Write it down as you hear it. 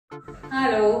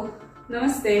Hello,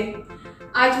 नमस्ते।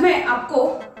 आज मैं आपको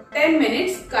 10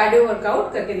 मिनट्स कार्डियो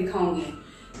वर्कआउट करके दिखाऊंगी।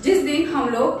 जिस दिन हम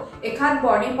लोग एक आध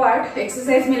बॉडी पार्ट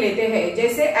एक्सरसाइज में लेते हैं,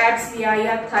 जैसे एब्स लिया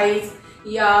या थाइस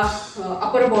या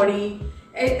अपर बॉडी,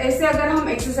 ऐसे अगर हम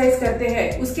एक्सरसाइज करते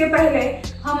हैं, उसके पहले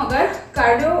हम अगर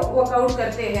कार्डियो वर्कआउट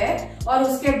करते हैं और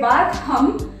उसके बाद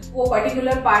हम वो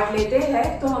पर्टिकुलर पार्ट लेते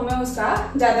हैं तो हमें उसका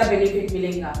ज्यादा बेनिफिट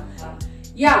मिलेगा।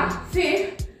 या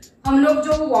फिर हम लोग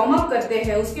जो वार्म अप करते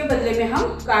हैं उसके बदले में हम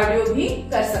कार्डियो भी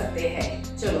कर सकते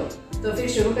हैं। चलो तो फिर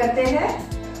शुरू करते हैं।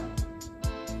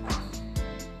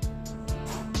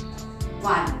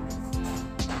 1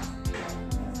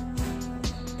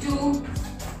 2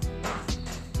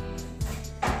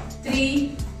 3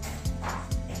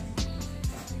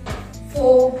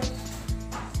 4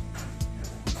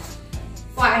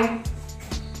 5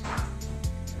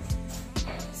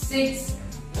 6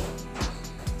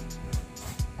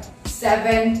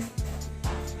 7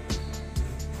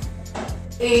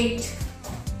 8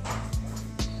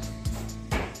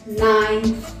 9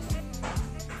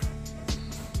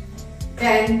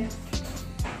 10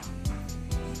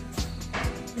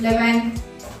 11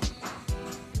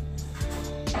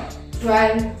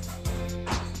 12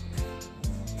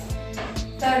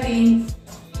 13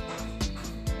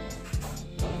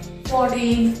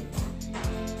 14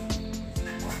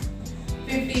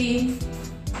 15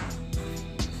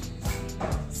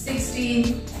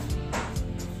 16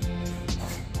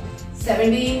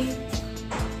 17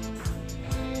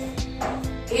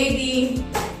 18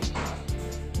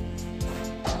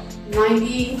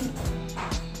 19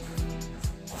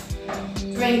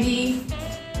 20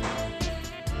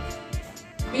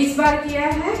 20 बार किया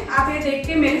है। आप ये देख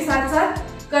के मेरे साथ साथ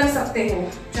कर सकते हो।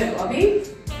 चलो अभी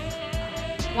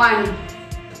 1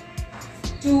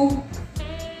 2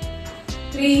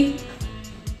 3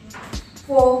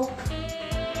 4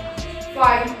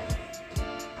 5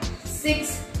 6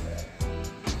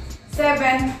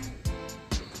 7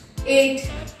 8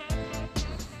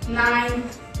 9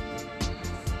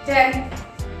 10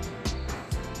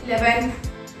 11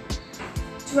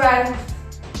 12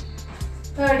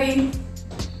 13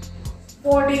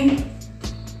 14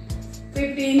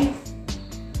 15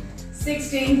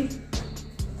 16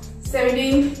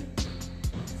 17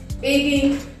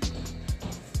 18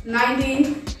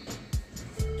 19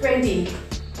 20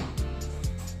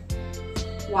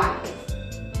 1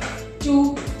 2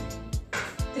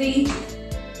 3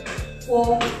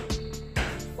 4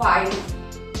 5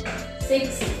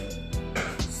 6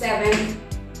 7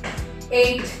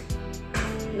 8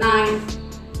 9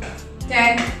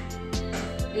 10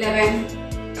 11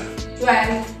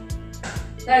 12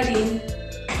 13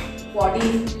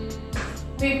 14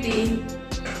 15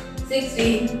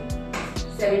 16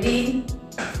 17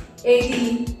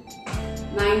 18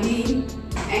 19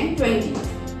 and 20.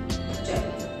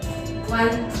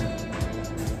 1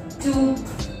 2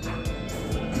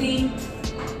 3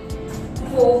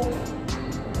 4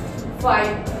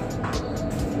 5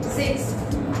 6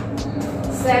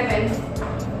 7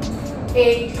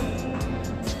 8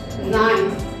 9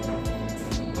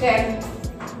 10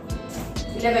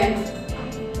 11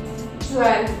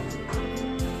 12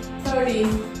 13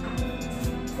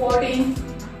 14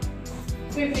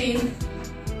 15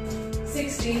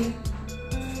 16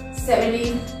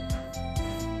 17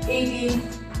 18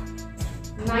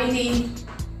 19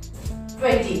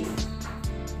 20.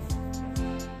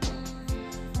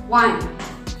 1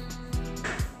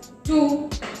 2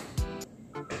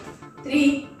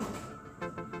 3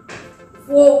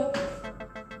 4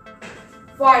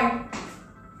 5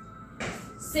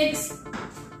 6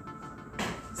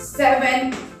 7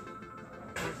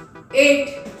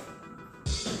 8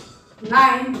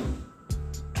 9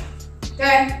 10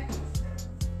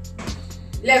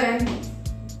 11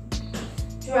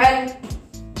 12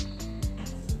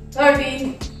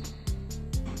 13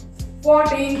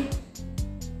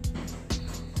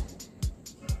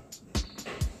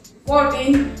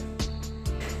 14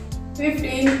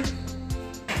 15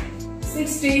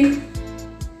 16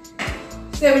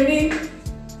 17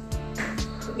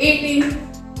 18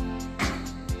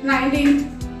 19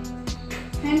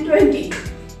 and 20.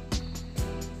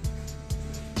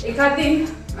 एक आध दिन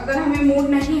अगर हमें मूड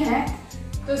नहीं है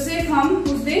तो सिर्फ हम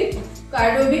उस दिन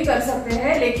कार्डियो भी कर सकते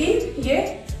हैं, लेकिन ये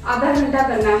आधा घंटा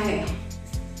करना है।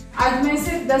 आज मैं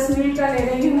सिर्फ 10 मिनट का ले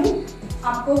रही हूँ।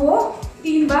 आपको वो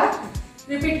 3 बार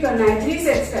रिपीट करना है, 3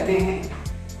 सेट्स करने हैं।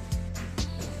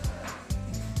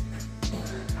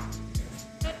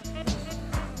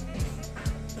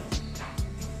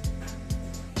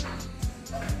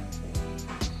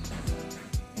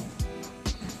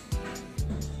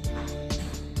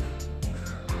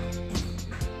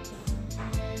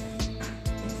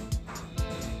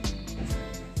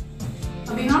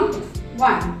 अभी हम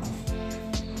 1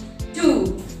 2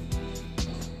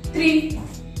 3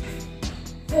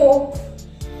 4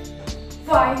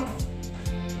 5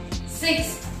 6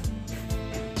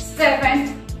 7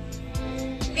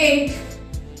 8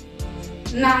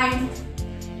 9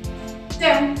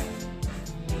 10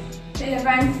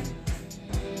 11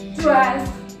 12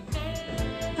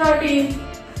 13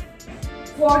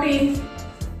 14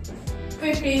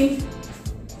 15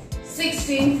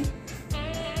 16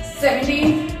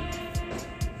 17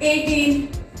 18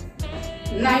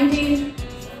 19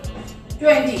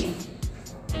 20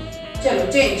 चलो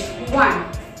चेंज 1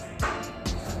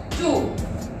 2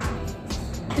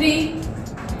 3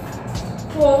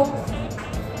 4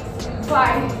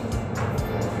 5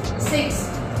 6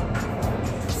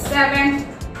 7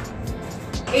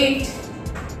 8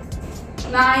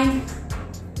 9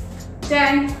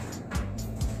 10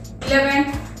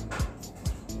 11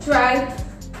 12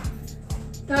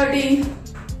 13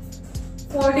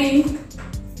 14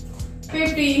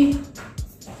 15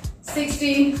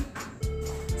 16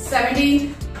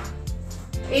 17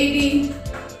 18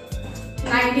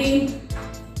 19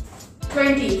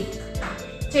 20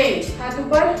 चेंज हाथ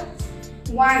ऊपर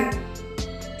 1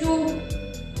 2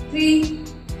 3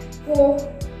 4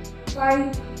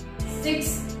 5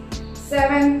 6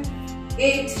 7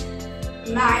 8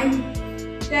 9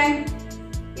 10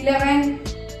 11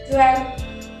 12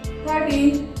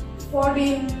 13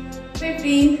 14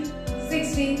 15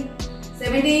 16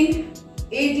 17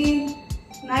 18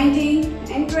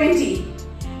 19 and 20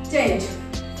 change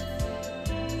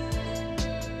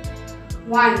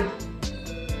 1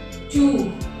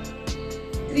 2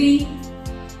 3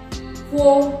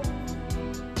 4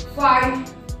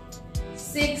 5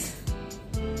 6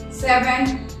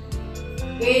 7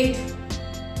 8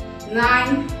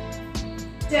 9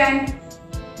 10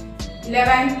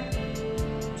 11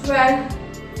 12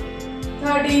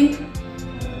 13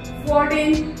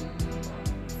 14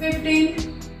 15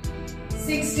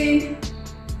 16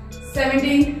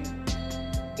 17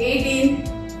 18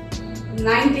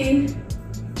 19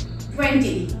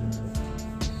 20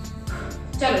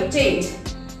 चलो change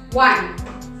 1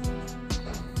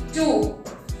 2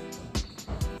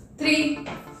 3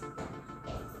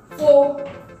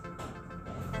 4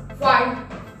 5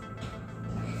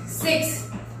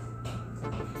 6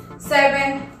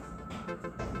 7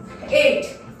 8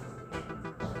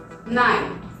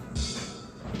 9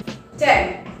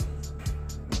 10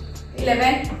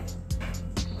 11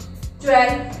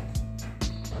 12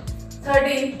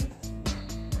 13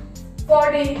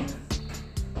 14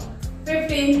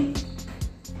 15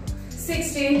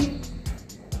 16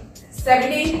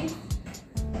 17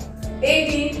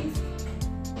 18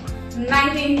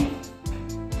 19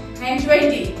 and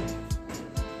 20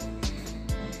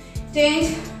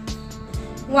 change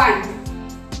 1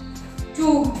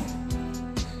 2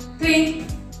 3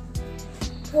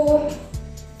 4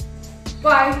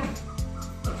 5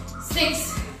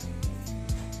 6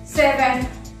 7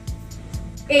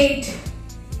 8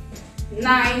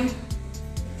 9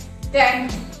 10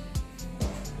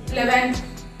 11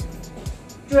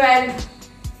 12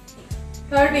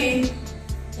 13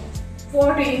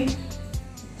 14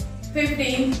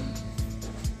 15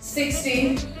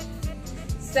 16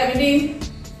 17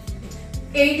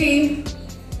 18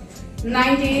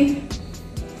 19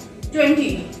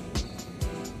 20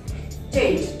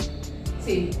 change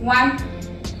see 1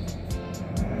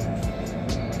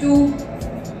 2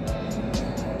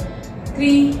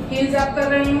 3 heels up कर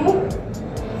रही हूँ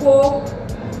 4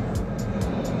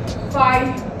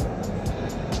 5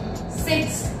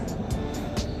 6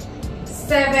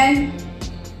 7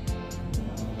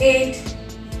 8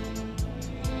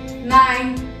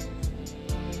 9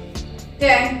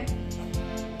 10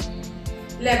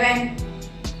 11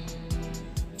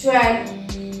 12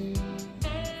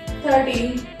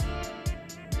 13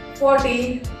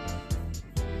 14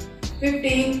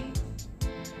 15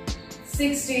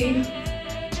 16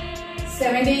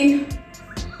 17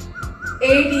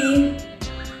 18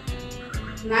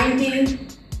 19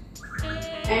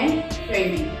 and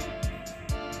 20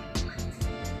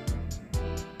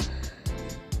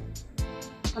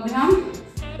 अभी हम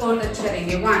टो टच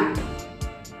करेंगे 1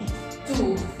 2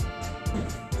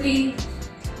 3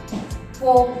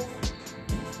 4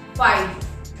 5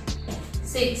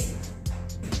 6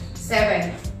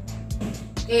 7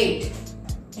 8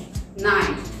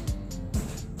 9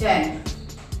 10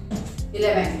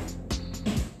 11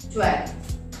 12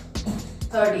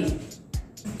 13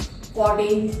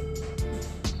 14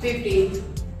 15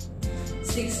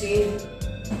 16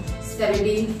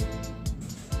 17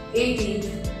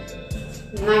 18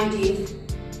 19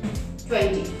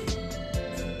 20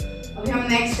 अभी हम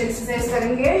नेक्स्ट एक्सरसाइज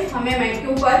करेंगे। हमें मैट के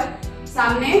ऊपर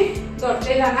सामने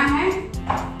दौड़ते जाना है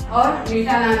और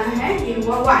मीठा लाना है। ये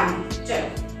हुआ 1, चलो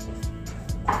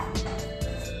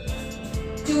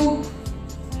 2,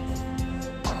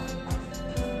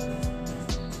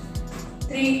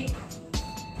 3,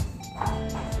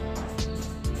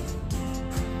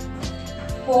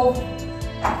 4,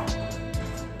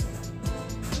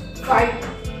 5,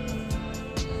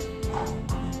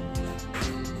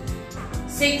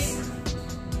 6,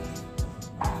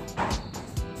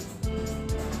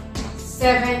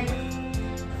 7,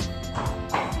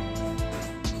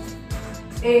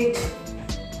 8,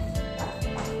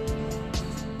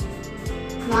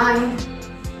 9,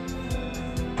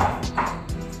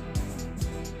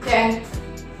 10,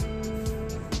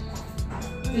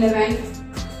 11,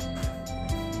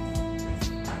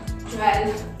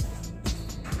 12,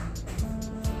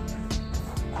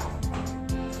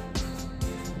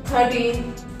 13,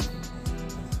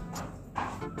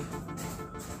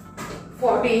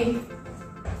 14,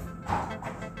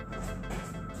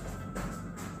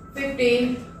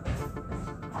 15,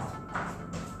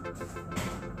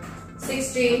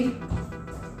 16,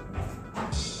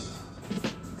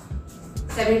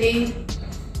 17,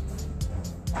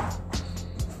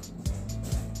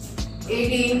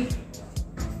 18,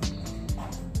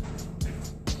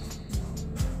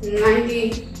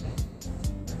 19,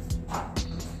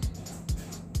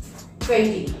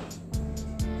 20।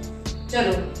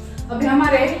 चलो अभी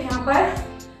हमारे यहाँ पर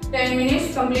 10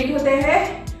 मिनट्स कंप्लीट होते हैं।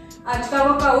 आज का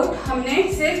वर्कआउट हमने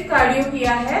सिर्फ कार्डियो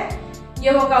किया है।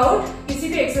 ये वर्कआउट किसी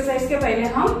भी एक्सरसाइज के पहले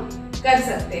हम कर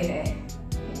सकते हैं।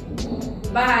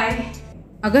 बाय।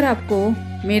 अगर आपको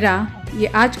मेरा ये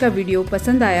आज का वीडियो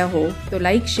पसंद आया हो तो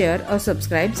लाइक, शेयर और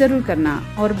सब्सक्राइब ज़रूर करना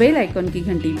और बेल आइकॉन की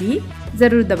घंटी भी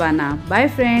ज़रूर दबाना। बाय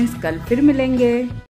फ्रेंड्स, कल फिर मिलेंगे।